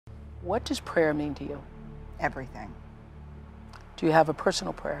What does prayer mean to you? Everything. Do you have a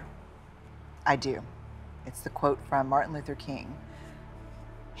personal prayer? I do. It's the quote from Martin Luther King.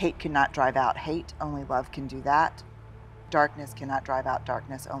 Hate cannot drive out hate, only love can do that. Darkness cannot drive out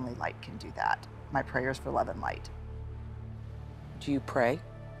darkness, only light can do that. My prayers for love and light. Do you pray?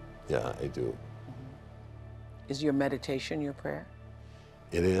 Yeah, I do. Is your meditation your prayer?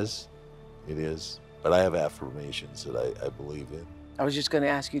 It is. It is. But I have affirmations that I believe in. I was just going to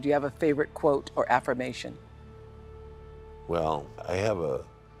ask you, do you have a favorite quote or affirmation? Well, I have a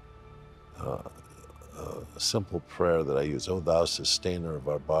simple prayer that I use. Oh, thou sustainer of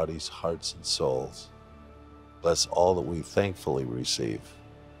our bodies, hearts, and souls, bless all that we thankfully receive.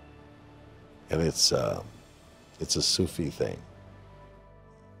 And it's a Sufi thing.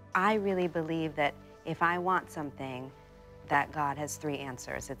 I really believe that if I want something, that God has three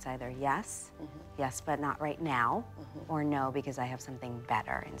answers. It's either yes, yes, but not right now, or no, because I have something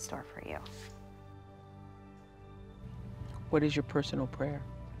better in store for you. What is your personal prayer?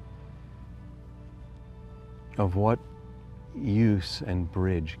 Of what use and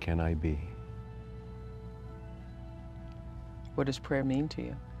bridge can I be? What does prayer mean to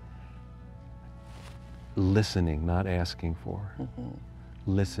you? Listening, not asking for.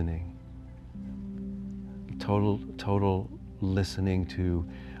 Listening. Total listening to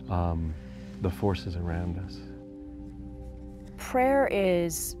the forces around us. Prayer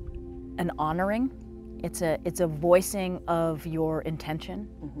is an honoring. It's a voicing of your intention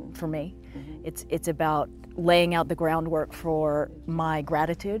for me. It's about laying out the groundwork for my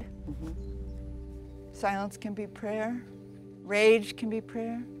gratitude. Silence can be prayer. Rage can be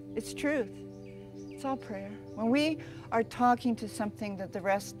prayer. It's truth. It's all prayer. When we are talking to something that the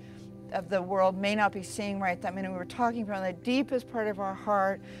rest of the world may not be seeing right that minute, we're talking from the deepest part of our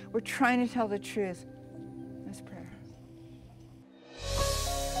heart, we're trying to tell the truth,